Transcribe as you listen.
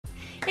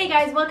Hey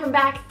guys, welcome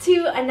back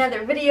to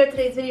another video.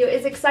 Today's video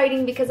is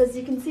exciting because as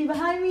you can see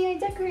behind me, I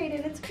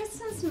decorated. It's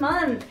Christmas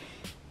month.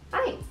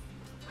 Hi.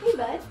 Hey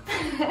bud.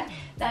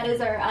 That is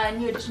our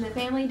new addition to the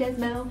family,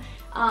 Desmo.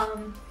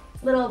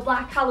 Little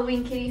black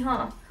Halloween kitty,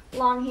 huh?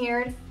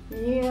 Long-haired.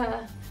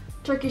 Yeah.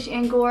 Turkish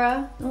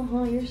Angora.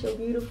 Oh, you're so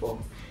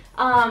beautiful.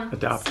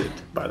 Adopted,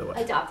 by the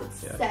way. Adopted.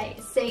 Yeah.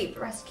 Saved,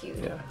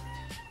 rescued. Yeah.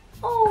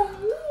 Oh,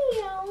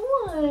 yeah,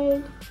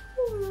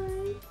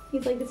 what?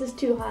 He's like, this is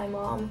too high,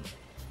 Mom.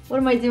 What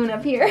am I doing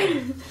up here?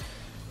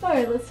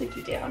 Alright, let's take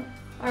you down.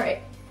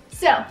 Alright,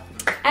 so,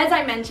 as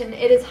I mentioned,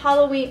 it is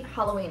Halloween,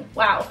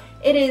 wow.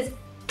 It is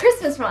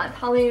Christmas month.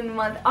 Halloween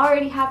month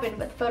already happened,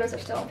 but the photos are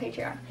still on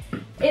Patreon.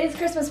 It is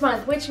Christmas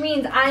month, which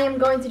means I am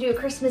going to do a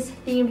Christmas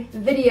themed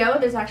video.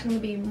 There's actually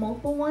going to be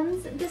multiple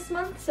ones this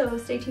month, so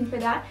stay tuned for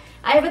that.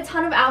 I have a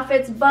ton of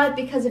outfits, but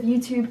because of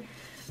YouTube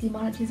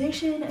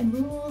demonetization and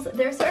rules,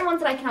 there are certain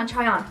ones that I cannot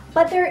try on.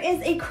 But there is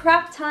a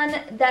crap ton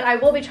that I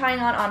will be trying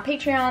on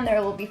Patreon.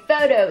 There will be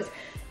photos,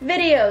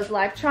 videos,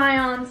 live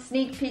try-ons,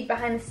 sneak peek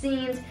behind the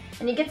scenes,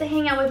 and you get to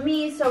hang out with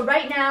me. So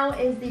right now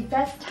is the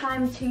best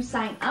time to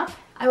sign up.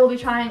 I will be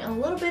trying a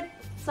little bit,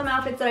 some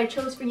outfits that I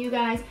chose for you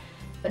guys,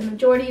 but the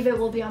majority of it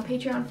will be on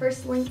Patreon.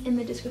 First link in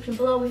the description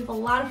below. We have a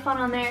lot of fun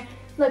on there.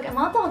 Look, I'm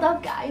all dolled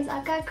up, guys.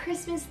 I've got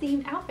Christmas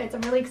themed outfits.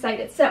 I'm really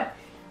excited. So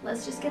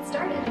let's just get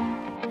started.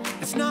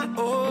 It's not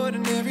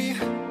ordinary,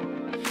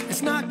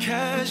 it's not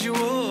casual.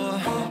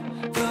 All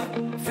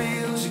the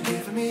feels you're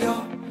giving me,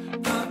 all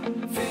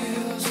the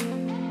feels.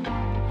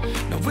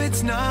 No,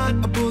 it's not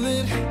a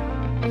bullet,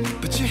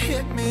 but you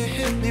hit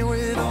me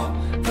with all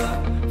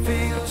the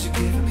feels you're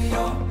giving me,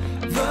 all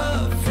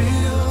the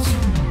feels.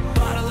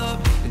 Bottle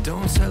up and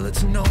don't sell it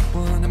to no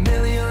one. A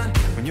million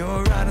when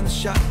you're riding the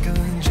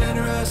shotgun.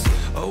 Generous,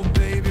 oh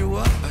baby,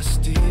 what a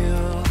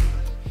steal.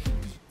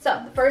 So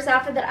the first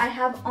outfit that I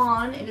have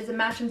on, it is a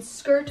matching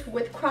skirt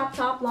with crop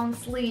top, long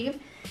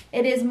sleeve.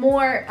 It is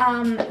more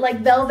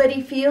like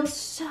velvety feel,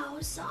 so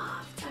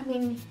soft. I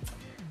mean,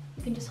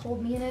 you can just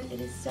hold me in it.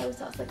 It is so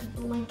soft, like a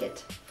blanket,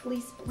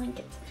 fleece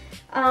blanket.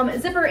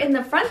 Zipper in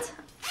the front,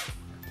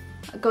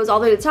 it goes all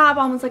the way to the top,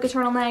 almost like a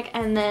turtleneck,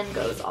 and then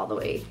goes all the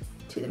way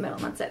to the middle,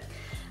 and that's it.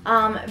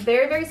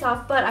 Very, very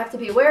soft, but I have to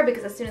be aware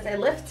because as soon as I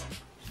lift,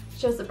 it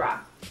shows the bra.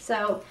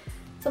 So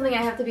something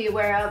I have to be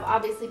aware of.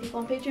 Obviously people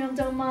on Patreon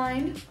don't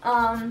mind,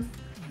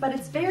 but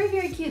it's very,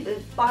 very cute.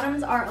 The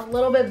bottoms are a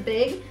little bit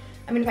big.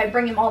 I mean, if I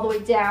bring them all the way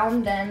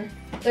down, then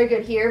they're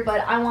good here,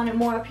 but I want it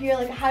more up here,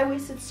 like a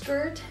high-waisted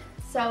skirt.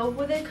 So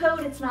with a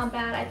coat, it's not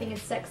bad. I think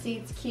it's sexy,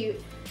 it's cute.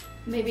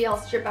 Maybe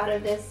I'll strip out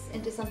of this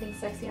into something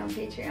sexy on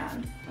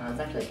Patreon. Oh,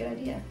 that's actually a good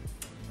idea.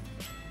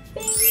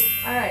 Bing.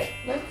 All right,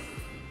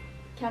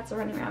 cats are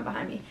running around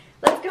behind me.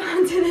 Let's go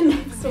on to the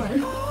next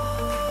one.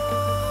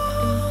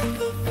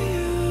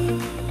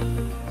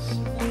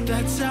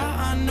 That's how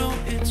I know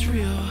it's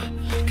real,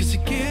 cause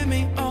you give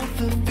me all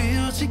the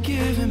feels, you're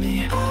giving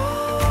me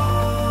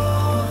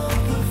all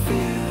the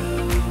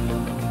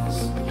feels.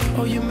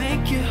 Oh, you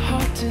make it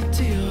hard to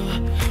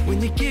deal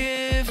when you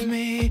give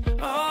me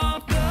all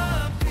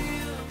the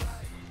feels.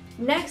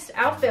 Next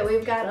outfit,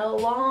 we've got a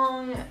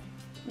long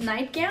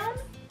nightgown,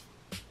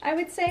 I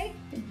would say.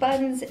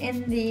 Buttons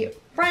in the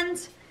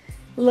front,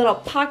 little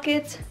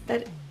pocket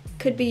that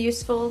could be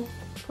useful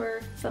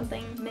for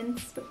something,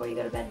 mints before you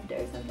go to bed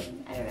or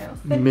something, I don't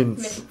know.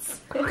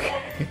 Mints.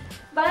 Okay.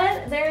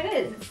 But there it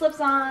is. It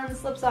slips on,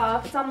 slips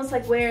off. It's almost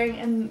like wearing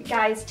a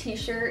guy's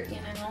t-shirt, you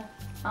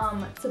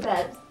know, to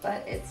bed,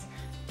 but it's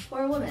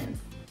for a woman.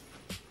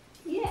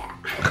 Yeah.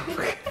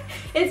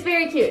 It's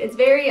very cute. It's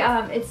very,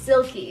 it's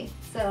silky,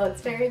 so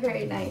it's very,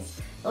 very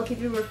nice. It'll keep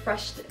you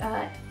refreshed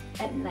at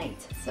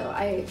night, so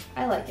I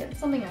like it.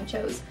 It's something I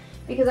chose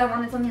because I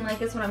wanted something like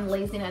this when I'm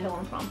lazy and I don't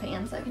want to put on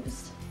pants. I can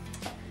just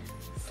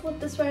slip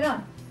this right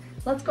on.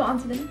 Let's go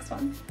on to the next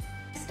one.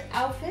 Next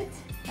outfit,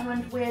 I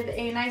went with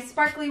a nice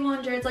sparkly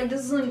one. Jared's like,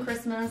 this isn't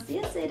Christmas.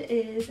 Yes, it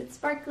is. It's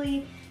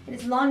sparkly. It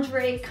is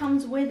lingerie. It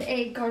comes with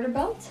a garter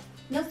belt.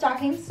 No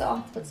stockings, so I'll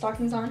have to put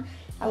stockings on.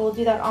 I will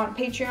do that on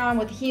Patreon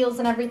with heels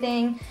and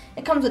everything.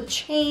 It comes with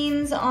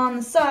chains on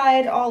the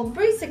side,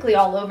 basically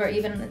all over,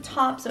 even the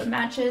top, so it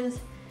matches.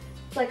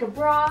 It's like a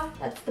bra.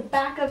 That's the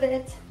back of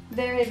it.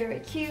 Very, very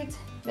cute.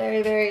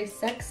 Very, very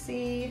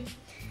sexy.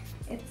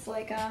 It's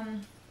like,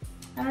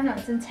 I don't know,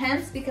 it's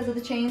intense because of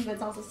the chains, but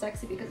it's also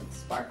sexy because of the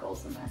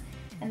sparkles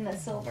and the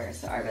silver,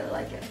 so I really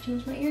like it. I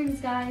changed my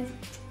earrings, guys.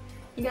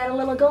 You got a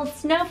little gold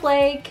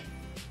snowflake.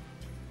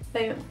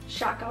 Boom.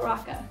 Shaka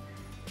raka.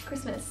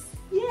 Christmas.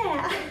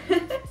 Yeah.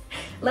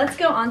 Let's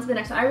go on to the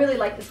next one. I really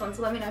like this one,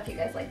 so let me know if you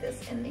guys like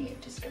this in the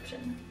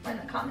description, or in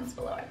the comments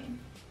below, I mean.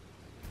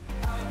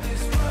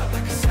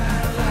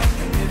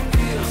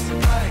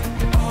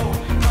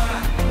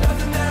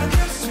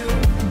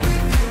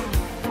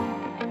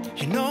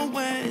 You know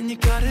when you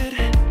got it,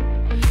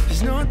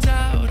 there's no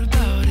doubt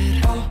about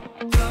it. All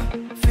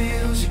the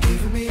feels you're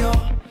giving me,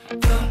 all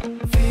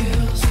the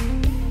feels.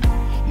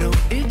 No,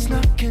 it's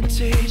not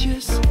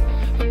contagious,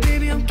 but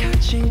baby I'm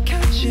catching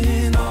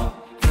all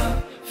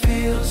the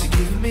feels you're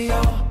giving me,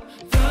 all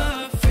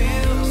the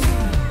feels.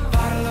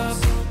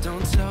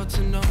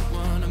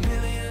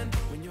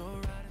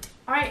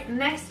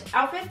 next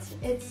outfit,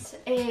 it's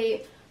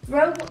a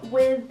robe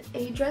with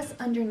a dress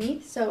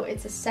underneath, so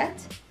it's a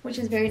set, which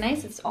is very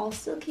nice. It's all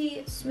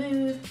silky,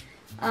 smooth.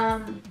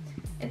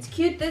 It's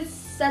cute. This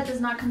set does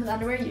not come with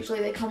underwear. Usually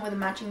they come with a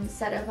matching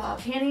set of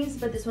panties,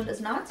 but this one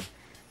does not.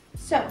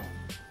 So,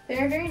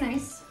 very, very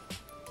nice.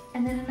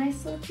 And then a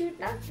nice little cute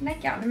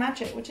nightgown to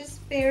match it, which is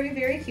very,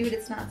 very cute.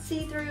 It's not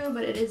see-through,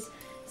 but it is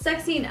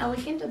sexy and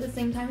elegant at the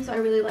same time, so I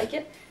really like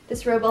it.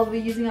 This robe I'll be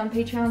using on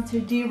Patreon to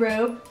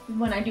derobe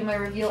when I do my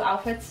reveal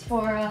outfits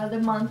for the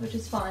month, which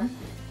is fun.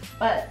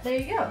 But there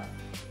you go.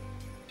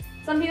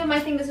 Some people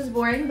might think this is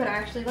boring, but I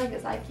actually like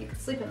this. You could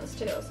sleep in this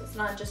too, so it's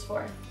not just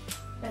for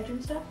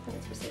bedroom stuff, but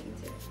it's for sleeping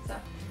too. So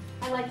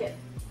I like it.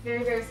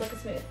 Very, very silky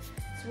smooth.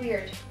 It's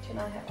weird to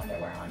not have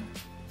underwear on,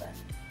 but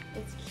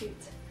it's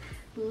cute.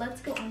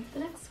 Let's go on to the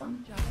next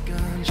one.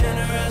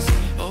 Generous,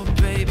 oh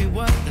baby,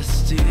 what a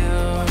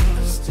steal.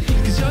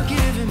 'Cause you're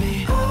giving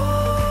me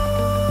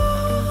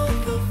all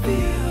the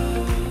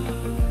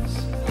feels.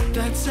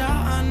 That's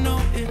how I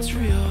know it's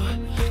real.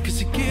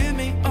 'Cause you give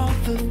me all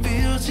the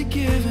feels. You're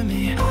giving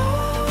me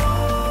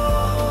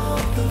all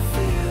the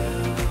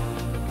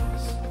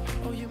feels.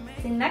 Oh, you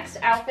the next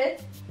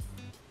outfit,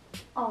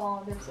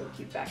 oh, they're so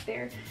cute back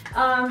there,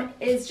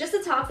 is just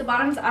a top. The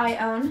bottoms I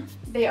own.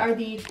 They are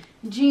the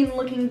jean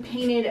looking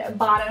painted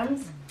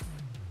bottoms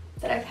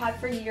that I've had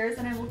for years,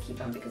 and I will keep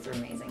them because they're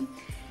amazing.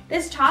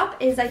 This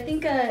top is, I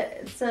think,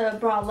 it's a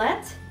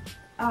bralette.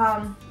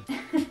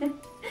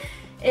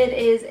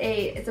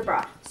 It's a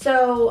bra.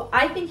 So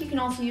I think you can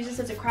also use this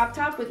as a crop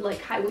top with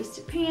like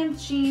high-waisted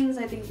pants, jeans.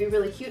 I think it'd be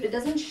really cute. It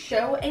doesn't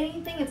show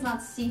anything. It's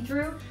not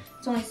see-through.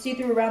 It's only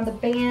see-through around the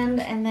band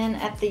and then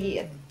at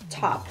the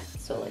top.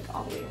 So like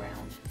all the way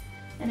around.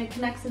 And it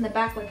connects in the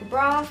back like a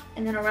bra,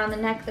 and then around the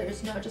neck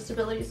there's no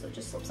adjustability, so it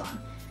just slips on.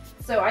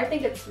 So I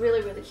think it's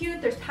really, really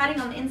cute. There's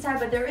padding on the inside,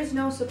 but there is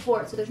no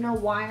support, so there's no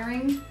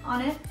wiring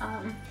on it.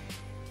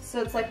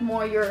 So it's like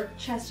more your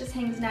chest just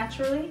hangs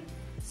naturally.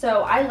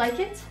 So I like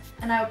it,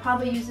 and I would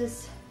probably use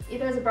this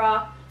either as a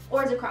bra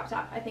or as a crop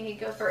top. I think it'd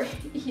go for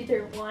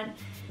either one.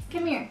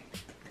 Come here.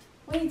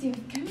 What are you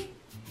doing? Come here.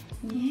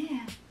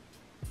 Yeah.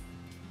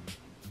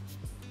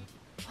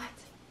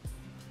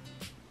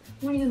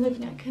 What are you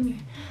looking at? Come here.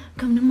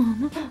 Come to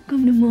mama.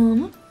 Come to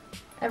mama.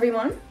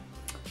 Everyone,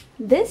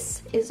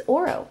 this is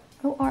Oro.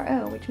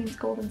 O-R-O, which means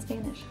gold in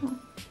Spanish. Huh?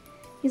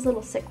 He's a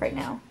little sick right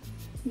now.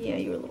 Yeah,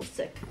 you were a little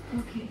sick.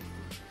 Okay.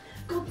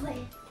 Go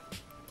play.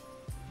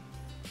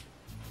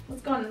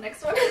 Let's go on to the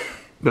next one.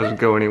 Doesn't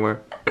go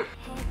anywhere.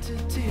 hard to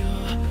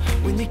deal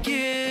when you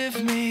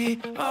give me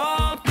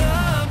all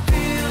the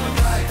feels.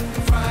 Like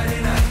a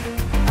Friday night,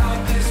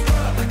 out this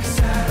world like a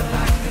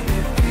satellite, and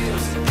it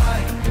feels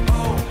like,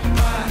 oh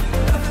my,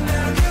 nothing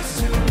that I'm used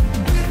to.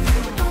 With you,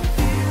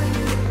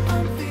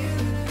 I'm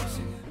feeling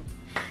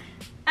it.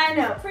 I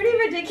know, pretty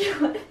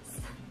ridiculous.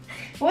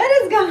 What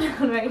is going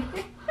on right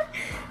here?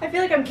 I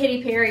feel like I'm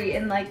Katy Perry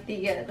in like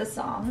the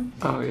song.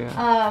 Oh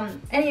yeah.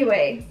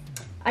 Anyway,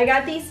 I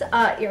got these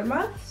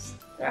earmuffs.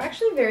 They're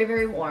actually very,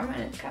 very warm,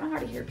 and it's kind of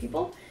hard to hear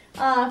people.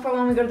 For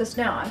when we go to the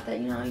snow, I thought,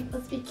 you know,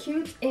 let's be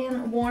cute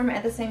and warm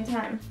at the same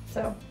time.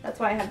 So that's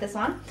why I have this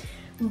on.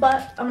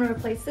 But I'm gonna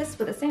replace this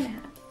with a Santa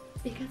hat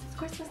because it's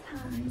Christmas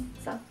time.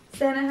 So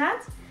Santa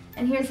hat,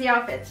 and here's the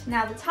outfit.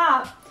 Now the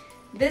top,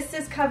 this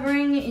is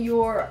covering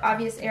your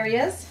obvious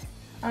areas,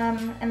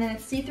 and then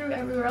it's see-through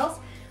everywhere else.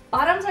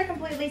 Bottoms are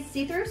completely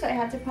see-through, so I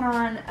had to put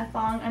on a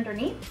thong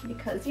underneath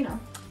because, you know,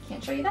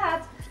 can't show you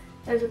that.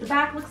 There's what the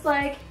back looks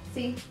like.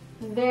 See,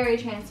 very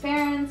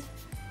transparent.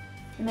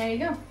 And there you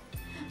go.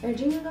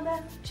 Jingle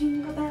bell,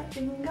 jingle bell,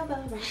 jingle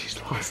bell.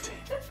 She's lost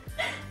it.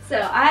 So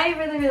I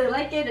really, really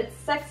like it. It's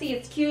sexy,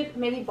 it's cute.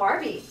 Maybe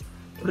Barbie.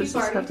 What does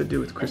this have to do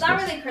with Christmas? It's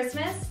not really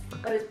Christmas,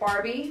 but it's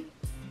Barbie.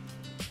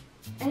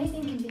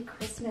 Anything can be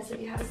Christmas if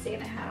you have a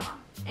Santa hat on.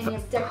 And you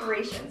have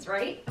decorations,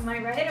 right? Am I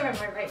right or am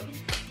I right?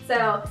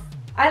 So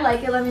I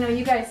like it. Let me know what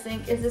you guys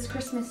think. Is this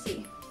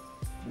Christmassy?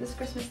 Is this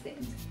Christmas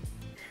themed?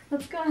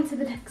 Let's go on to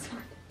the next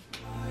one.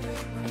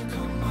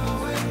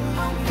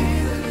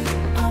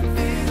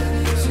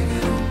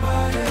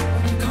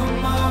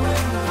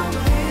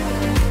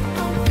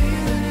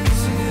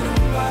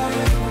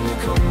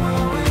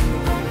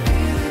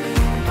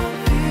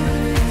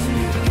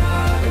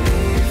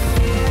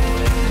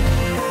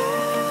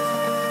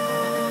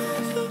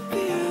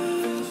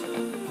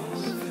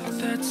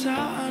 That's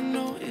how I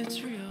know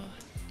it's real.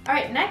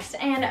 Alright, next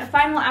and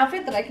final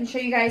outfit that I can show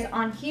you guys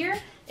on here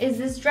is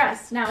this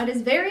dress. Now it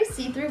is very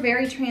see-through,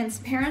 very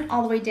transparent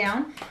all the way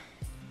down.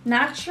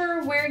 Not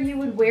sure where you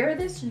would wear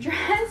this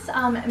dress,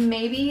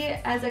 maybe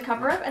as a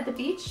cover-up at the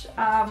beach,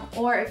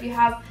 or if you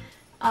have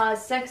a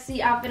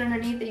sexy outfit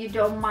underneath that you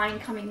don't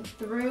mind coming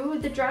through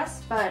the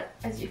dress, but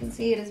as you can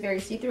see, it is very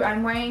see-through.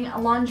 I'm wearing a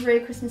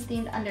lingerie Christmas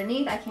themed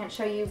underneath. I can't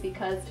show you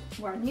because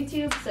we're on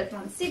YouTube, so if you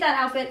want to see that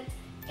outfit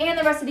and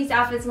the rest of these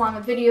outfits along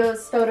with videos,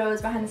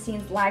 photos, behind the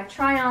scenes live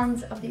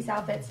try-ons of these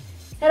outfits,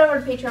 head over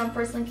to Patreon,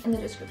 first link in the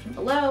description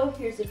below.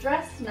 Here's the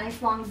dress,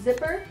 nice long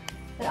zipper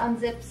that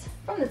unzips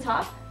from the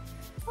top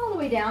all the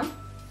way down,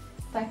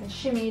 so I can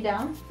shimmy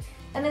down.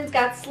 And then it's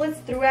got slits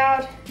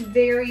throughout,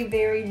 very,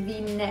 very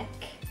V-neck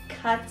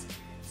cut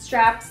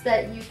straps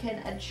that you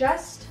can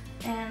adjust,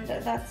 and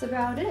that's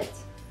about it.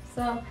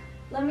 So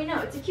let me know.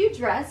 It's a cute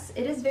dress.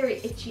 It is very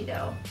itchy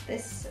though.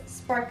 This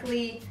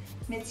sparkly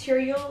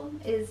material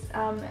is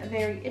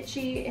very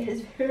itchy. It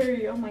is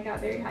very, oh my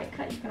god, very high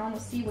cut. You can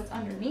almost see what's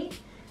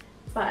underneath.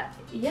 But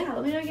yeah,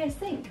 let me know what you guys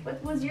think.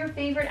 What was your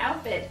favorite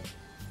outfit?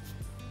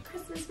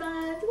 Christmas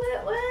vibes,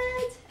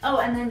 what? Oh,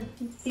 and then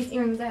these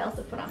earrings I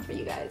also put on for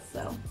you guys,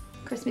 so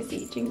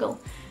Christmassy, jingle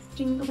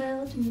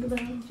bell, jingle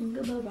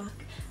bell rock.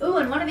 Ooh,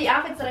 and one of the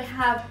outfits that I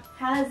have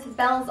has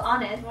bells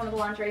on it, one of the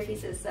lingerie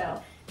pieces,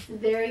 so it's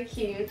very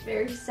cute,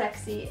 very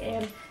sexy,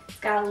 and it's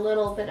got a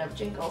little bit of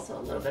jingle, so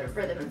a little bit of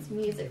rhythm and some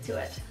music to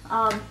it.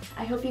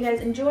 I hope you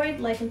guys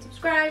enjoyed. Like and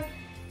subscribe.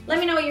 Let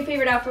me know what your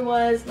favorite outfit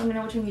was. Let me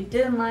know which one you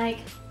didn't like.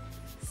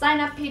 Sign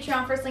up,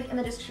 Patreon, first link in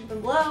the description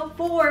below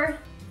for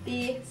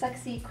the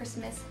sexy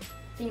Christmas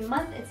theme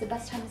month. It's the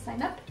best time to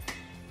sign up.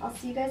 I'll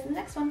see you guys in the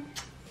next one.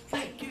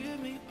 Bye. Give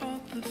me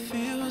all the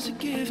feels you're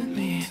giving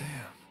me.